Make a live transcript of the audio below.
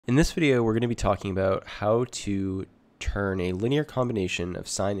In this video, we're going to be talking about how to turn a linear combination of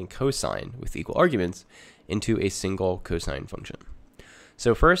sine and cosine with equal arguments into a single cosine function.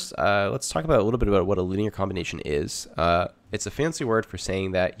 So first, let's talk about a little bit about what a linear combination is. It's a fancy word for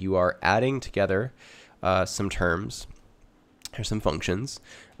saying that you are adding together some terms or some functions,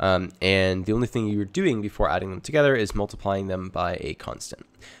 and the only thing you're doing before adding them together is multiplying them by a constant.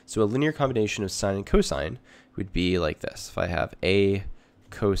 So a linear combination of sine and cosine would be like this. If I have a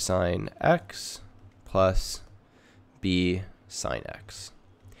cosine x plus b sine x.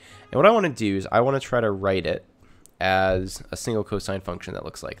 And what I want to do is I want to try to write it as a single cosine function that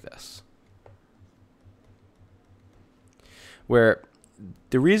looks like this. Where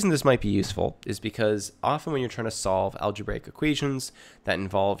the reason this might be useful is because often when you're trying to solve algebraic equations that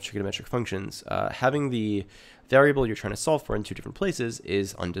involve trigonometric functions, having the variable you're trying to solve for in two different places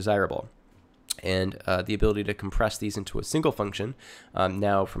is undesirable. And the ability to compress these into a single function,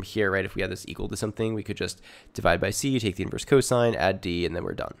 now from here, right, if we had this equal to something, we could just divide by c, take the inverse cosine, add d, and then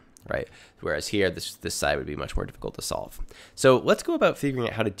we're done, right? Whereas here, this side would be much more difficult to solve. So let's go about figuring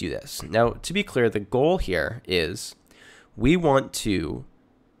out how to do this. Now, to be clear, the goal here is we want to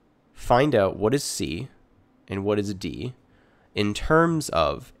find out what is c and what is d in terms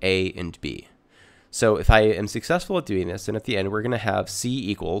of a and b. So if I am successful at doing this, then at the end, we're going to have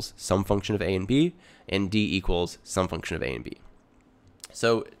c equals some function of a and b, and d equals some function of a and b.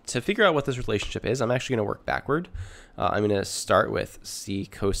 So to figure out what this relationship is, I'm actually going to work backward. I'm going to start with c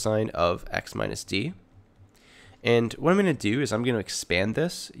cosine of x minus d. And what I'm going to do is I'm going to expand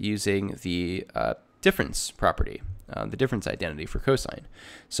this using the difference property, the difference identity for cosine.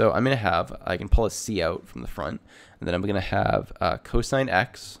 So I'm going to have, I can pull a c out from the front, and then I'm going to have cosine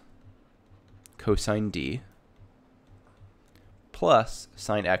x cosine d plus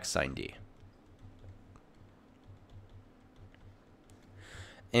sine x sine d.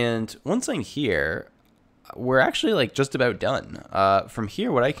 And once I'm here, we're actually like just about done. From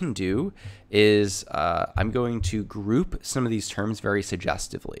here, what I can do is I'm going to group some of these terms very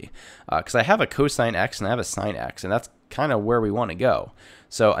suggestively because I have a cosine x and I have a sine x, and that's kind of where we want to go.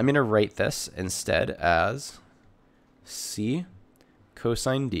 So I'm going to write this instead as c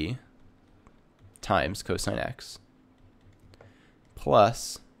cosine d times cosine x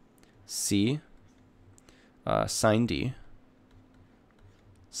plus c sine d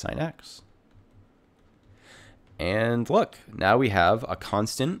sine x. And look, now we have a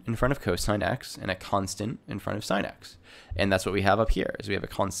constant in front of cosine x and a constant in front of sine x. And that's what we have up here, is we have a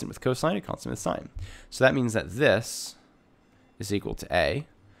constant with cosine, a constant with sine. So that means that this is equal to a,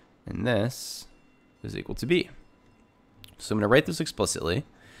 and this is equal to b. So I'm going to write this explicitly,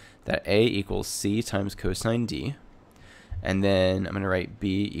 that a equals c times cosine d, and then I'm going to write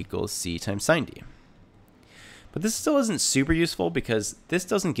b equals c times sine d. But this still isn't super useful because this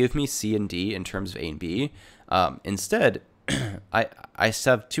doesn't give me c and d in terms of a and b. Instead, I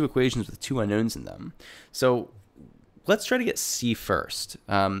have two equations with two unknowns in them. So let's try to get c first,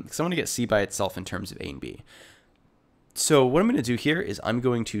 because I want to get c by itself in terms of a and b. So what I'm going to do here is I'm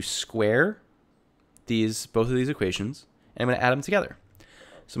going to square both of these equations, and I'm going to add them together.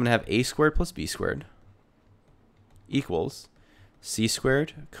 So I'm going to have a squared plus b squared equals c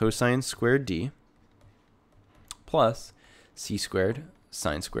squared cosine squared d plus c squared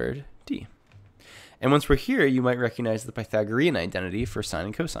sine squared d. And once we're here, you might recognize the Pythagorean identity for sine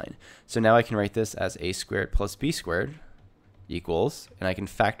and cosine. So now I can write this as a squared plus b squared equals, and I can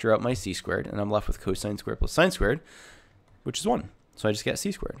factor out my c squared, and I'm left with cosine squared plus sine squared, which is 1. So I just get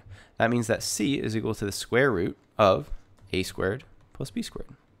c squared. That means that c is equal to the square root of a squared plus b squared.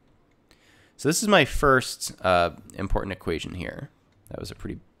 So this is my first important equation here. That was a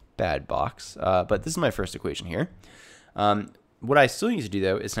pretty bad box, but this is my first equation here. What I still need to do,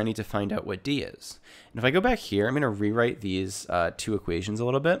 though, is I need to find out what d is. And if I go back here, I'm going to rewrite these two equations a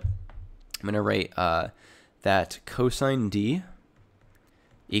little bit. I'm going to write that cosine d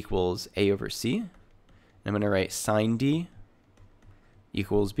equals a over c. And I'm going to write sine d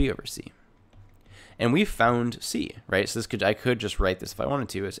equals b over c. And we found c, right? So I could just write this if I wanted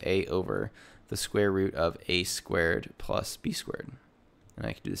to as a over the square root of a squared plus b squared. And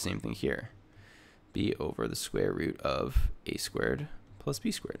I could do the same thing here. B over the square root of a squared plus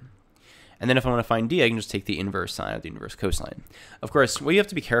b squared. And then if I want to find d, I can just take the inverse sine or the inverse cosine. Of course, what you have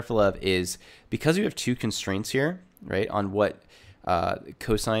to be careful of is, because you have two constraints here, right, on what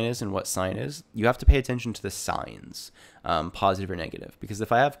cosine is and what sine is, you have to pay attention to the signs, positive or negative. Because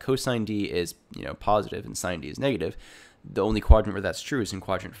if I have cosine d is positive and sine d is negative, the only quadrant where that's true is in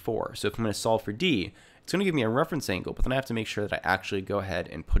quadrant 4. So if I'm going to solve for d, it's going to give me a reference angle, but then I have to make sure that I actually go ahead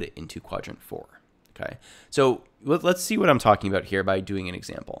and put it into quadrant 4. Okay, so let's see what I'm talking about here by doing an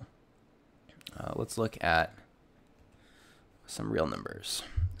example. Let's look at some real numbers.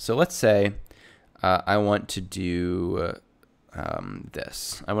 So let's say I want to do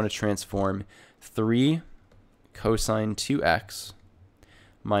this. I want to transform 3 cosine 2x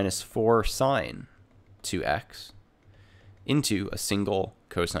minus 4 sine 2x into a single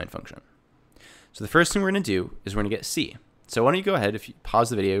cosine function. So the first thing we're going to do is we're going to get c. So why don't you go ahead, if you pause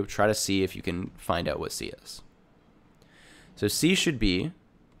the video, try to see if you can find out what c is. So c should be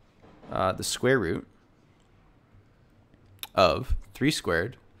the square root of 3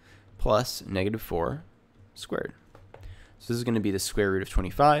 squared plus negative 4 squared. So this is going to be the square root of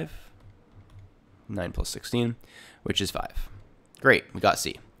 25, 9 plus 16, which is 5. Great, we got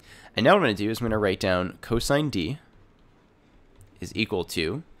c. And now what I'm going to do is I'm going to write down cosine d is equal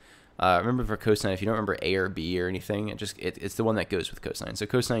to, remember for cosine, if you don't remember a or b or anything, it's the one that goes with cosine. So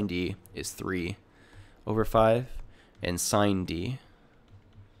cosine d is 3 over 5, and sine d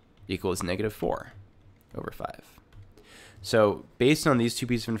equals negative 4 over 5. So based on these two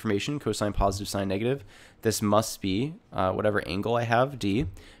pieces of information, cosine positive, sine negative, this must be, whatever angle I have, d,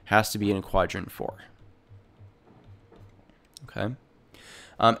 has to be in quadrant 4. Okay.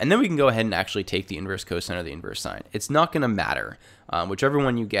 And then we can go ahead and actually take the inverse cosine or the inverse sine. It's not going to matter. Whichever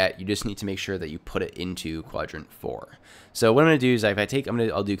one you get, you just need to make sure that you put it into quadrant 4. So what I'm going to do is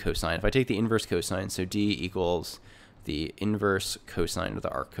I'll do cosine. If I take the inverse cosine, so d equals the inverse cosine of the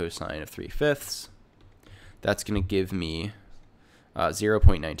arc cosine of 3/5, that's going to give me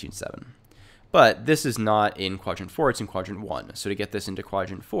 0.927. But this is not in quadrant 4, it's in quadrant 1. So to get this into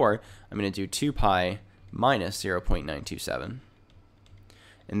quadrant 4, I'm going to do 2 pi minus 0.927.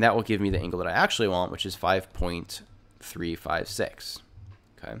 And that will give me the angle that I actually want, which is 5.356.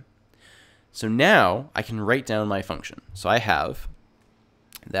 Okay. So now I can write down my function. So I have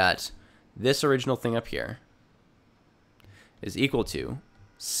that this original thing up here is equal to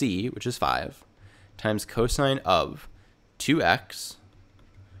c, which is 5, times cosine of 2x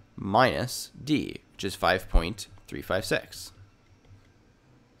minus d, which is 5.356.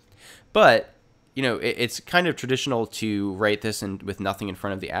 But you know, it's kind of traditional to write this with nothing in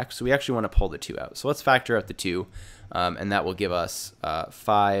front of the x, so we actually want to pull the 2 out. So let's factor out the 2, and that will give us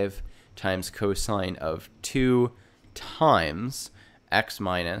 5 times cosine of 2 times x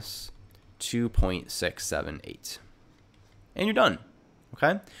minus 2.678. And you're done.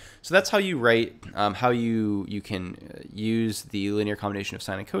 Okay? So that's how you write, how you can use the linear combination of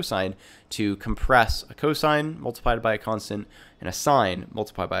sine and cosine to compress a cosine multiplied by a constant and a sine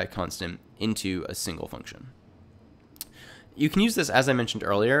multiplied by a constant into a single function. You can use this, as I mentioned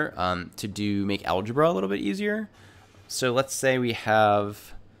earlier, to make algebra a little bit easier. So let's say we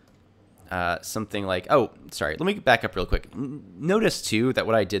have something like, oh, sorry, let me back up real quick. Notice too that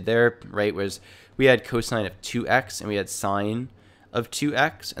what I did there, right, was we had cosine of 2x and we had sine of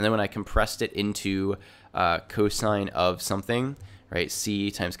 2x, and then when I compressed it into cosine of something, right,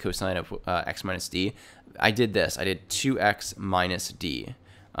 c times cosine of x minus d, I did this. I did 2x minus d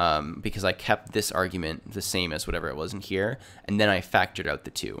because I kept this argument the same as whatever it was in here, and then I factored out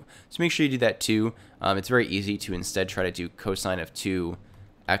the 2. So make sure you do that too. It's very easy to instead try to do cosine of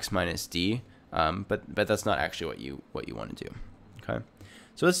 2x minus d, but that's not actually what you want to do. Okay,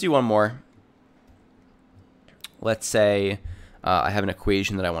 so let's do one more. Let's say I have an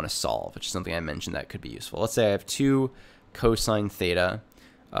equation that I want to solve, which is something I mentioned that could be useful. Let's say I have 2 cosine theta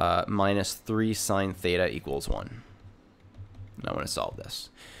minus 3 sine theta equals 1. And I want to solve this.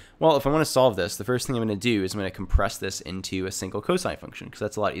 Well, if I want to solve this, the first thing I'm going to do is I'm going to compress this into a single cosine function, because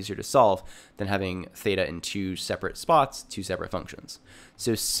that's a lot easier to solve than having theta in 2 separate spots, 2 separate functions.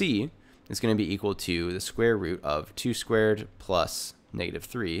 So c is going to be equal to the square root of 2 squared plus negative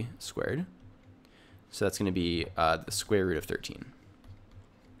 3 squared. So that's going to be the square root of 13,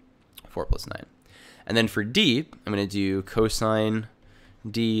 4 plus 9. And then for d, I'm going to do cosine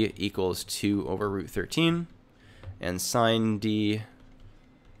d equals 2 over root 13, and sine d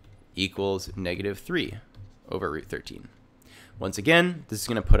equals negative 3 over root 13. Once again, this is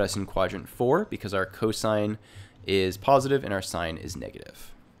going to put us in quadrant 4 because our cosine is positive and our sine is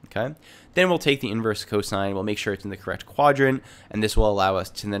negative. Okay. Then we'll take the inverse cosine, we'll make sure it's in the correct quadrant, and this will allow us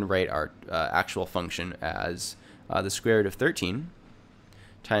to then write our actual function as the square root of 13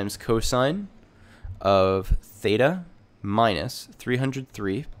 times cosine of theta minus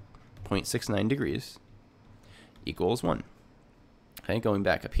 303.69 degrees equals 1. Okay, going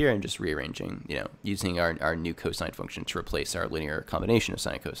back up here and just rearranging, using our new cosine function to replace our linear combination of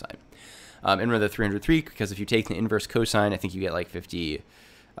sine and cosine. And remember the 303, because if you take the inverse cosine, I think you get like 50.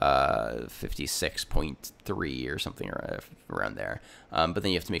 56.3 or something around there. But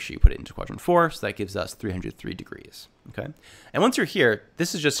then you have to make sure you put it into quadrant 4, so that gives us 303 degrees. Okay, and once you're here,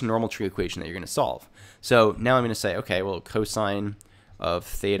 this is just a normal tree equation that you're going to solve. So now I'm going to say, okay, well, cosine of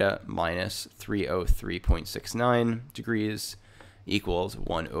theta minus 303.69 degrees equals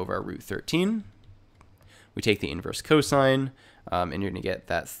 1 over root 13. We take the inverse cosine, and you're going to get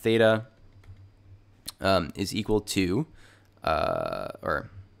that theta is equal to,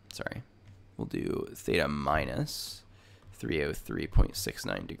 we'll do theta minus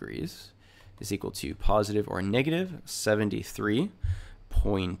 303.69 degrees is equal to positive or negative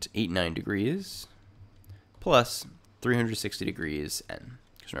 73.89 degrees plus 360 degrees n.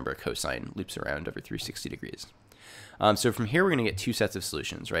 Because remember, cosine loops around over 360 degrees. So from here, we're going to get two sets of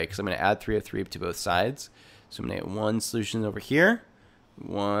solutions, right? Because I'm going to add 303 to both sides. So I'm going to get one solution over here,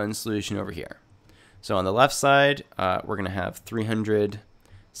 one solution over here. So on the left side, we're going to have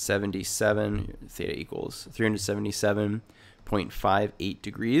 377, theta equals 377.58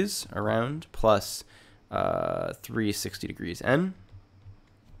 degrees around, plus 360 degrees n.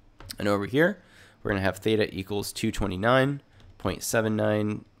 And over here, we're going to have theta equals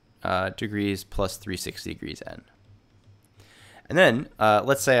 229.79 degrees plus 360 degrees n. And then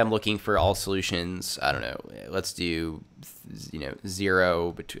let's say I'm looking for all solutions. I don't know. Let's do,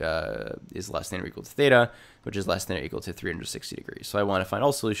 0 is less than or equal to theta, which is less than or equal to 360 degrees. So I want to find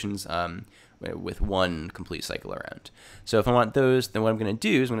all solutions with one complete cycle around. So if I want those, then what I'm going to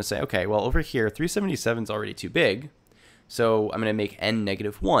do is I'm going to say, okay, well, over here, 377 is already too big. So I'm going to make n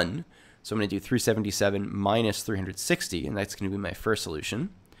negative 1. So I'm going to do 377 minus 360, and that's going to be my first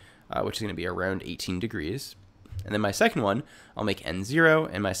solution, which is going to be around 18 degrees. And then my second one, I'll make n 0,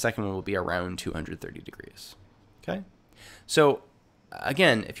 and my second one will be around 230 degrees. Okay? So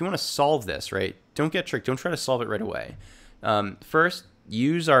again, if you want to solve this, right, don't get tricked. Don't try to solve it right away. First,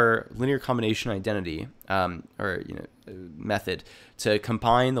 use our linear combination identity method to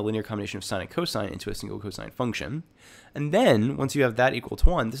combine the linear combination of sine and cosine into a single cosine function. And then once you have that equal to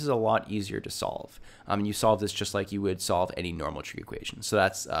 1, this is a lot easier to solve. You solve this just like you would solve any normal tree equation. So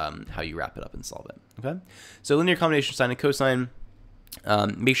that's how you wrap it up and solve it. Okay. So linear combination of sine and cosine.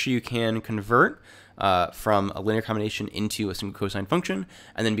 Make sure you can convert from a linear combination into a single cosine function,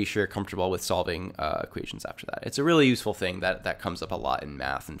 and then be sure you're comfortable with solving equations after that. It's a really useful thing that comes up a lot in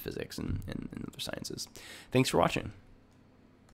math and physics and other sciences. Thanks for watching.